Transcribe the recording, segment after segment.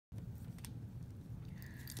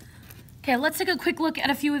Okay, let's take a quick look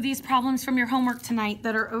at a few of these problems from your homework tonight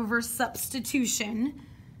that are over substitution.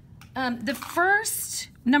 The first,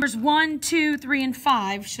 numbers 1, 2, 3, and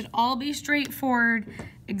 5 should all be straightforward,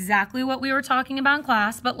 exactly what we were talking about in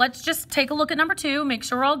class, but let's just take a look at number 2, make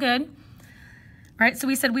sure we're all good. All right, so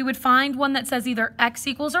we said we would find one that says either x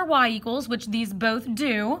equals or y equals, which these both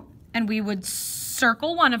do, and we would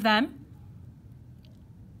circle one of them.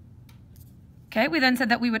 Okay, we then said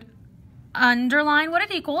that we would underline what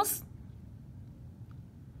it equals.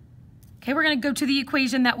 Okay, we're going to go to the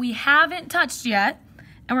equation that we haven't touched yet,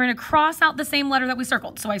 and we're going to cross out the same letter that we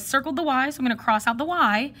circled. So I circled the y, so I'm going to cross out the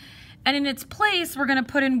y, and in its place, we're going to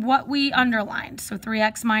put in what we underlined. So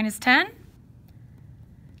 3x minus 10.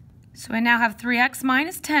 So I now have 3x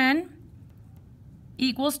minus 10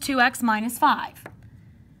 equals 2x minus 5.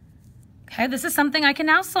 Okay, this is something I can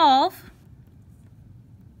now solve.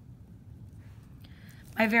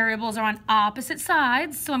 My variables are on opposite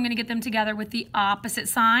sides, so I'm going to get them together with the opposite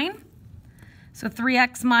sign. So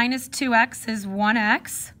 3x minus 2x is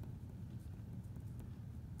 1x.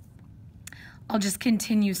 I'll just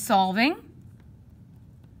continue solving.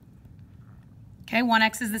 Okay,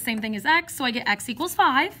 1x is the same thing as x, so I get x equals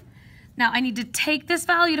 5. Now I need to take this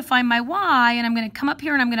value to find my y, and I'm going to come up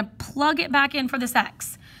here and I'm going to plug it back in for this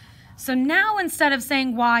x. So now instead of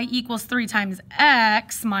saying y equals 3 times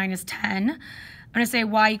x minus 10, I'm going to say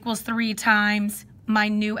y equals 3 times my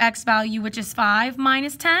new x value, which is 5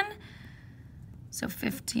 minus 10. So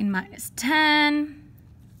 15 minus 10.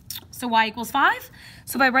 So y equals 5.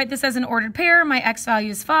 So if I write this as an ordered pair, my x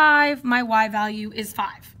value is 5, my y value is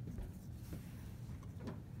 5.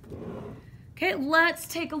 Okay, let's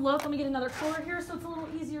take a look. Let me get another color here so it's a little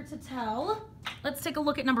easier to tell. Let's take a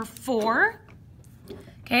look at number 4.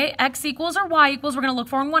 Okay, x equals or y equals, we're going to look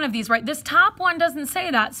for in one of these, right? This top one doesn't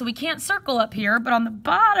say that, so we can't circle up here, but on the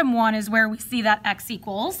bottom one is where we see that x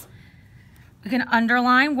equals. We can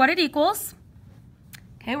underline what it equals.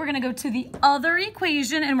 Okay, we're going to go to the other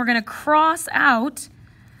equation, and we're going to cross out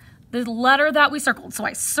the letter that we circled. So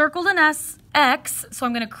I circled an x, so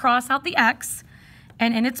I'm going to cross out the x,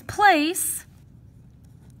 and in its place,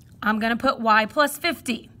 I'm going to put y plus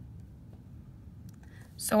 50.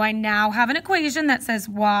 So I now have an equation that says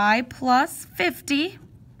y plus 50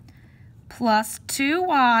 plus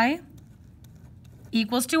 2y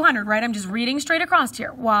equals 200, right? I'm just reading straight across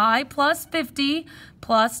here. Y plus 50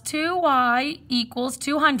 plus 2y equals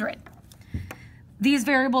 200. These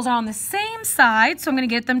variables are on the same side, so I'm going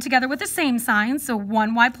to get them together with the same sign. So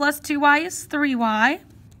 1y plus 2y is 3y.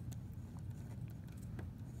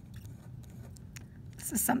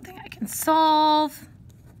 This is something I can solve.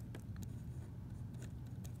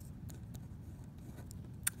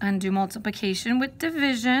 Undo multiplication with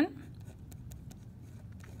division.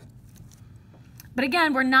 But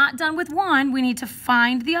again, we're not done with one. We need to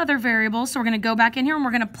find the other variable. So we're going to go back in here and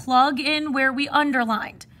we're going to plug in where we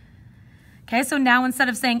underlined. Okay, so now instead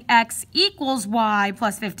of saying x equals y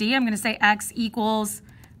plus 50, I'm going to say x equals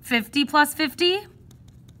 50 plus 50.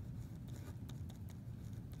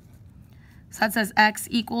 So that says x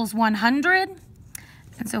equals 100.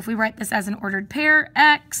 And so if we write this as an ordered pair,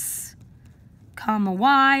 x comma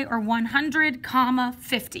y, or 100 comma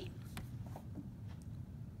 50.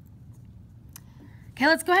 Okay,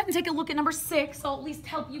 let's go ahead and take a look at number 6. I'll at least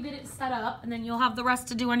help you get it set up, and then you'll have the rest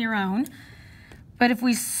to do on your own. But if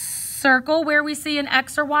we circle where we see an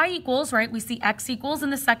x or y equals, right, we see x equals in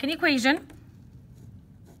the second equation.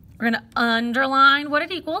 We're going to underline what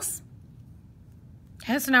it equals.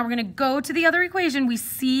 Okay, so now we're going to go to the other equation. We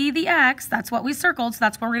see the x, that's what we circled, so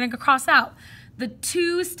that's what we're going to cross out. The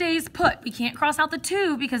 2 stays put. We can't cross out the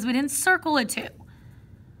 2 because we didn't circle a 2.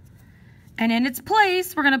 And in its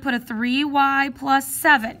place, we're going to put a 3y plus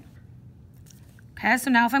 7. Okay, so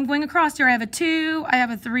now if I'm going across here, I have a 2, I have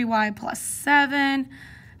a 3y plus 7,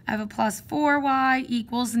 I have a plus 4y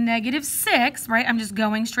equals negative 6, right? I'm just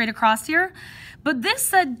going straight across here. But this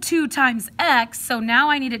said 2 times x, so now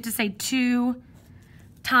I need it to say 2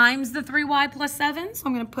 times the 3y plus 7, so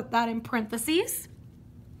I'm going to put that in parentheses.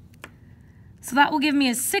 So that will give me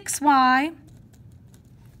a 6y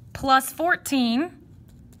plus 14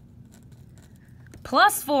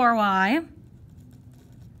 plus 4y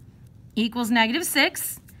equals negative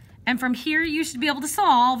 6. And from here, you should be able to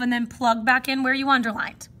solve and then plug back in where you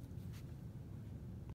underlined.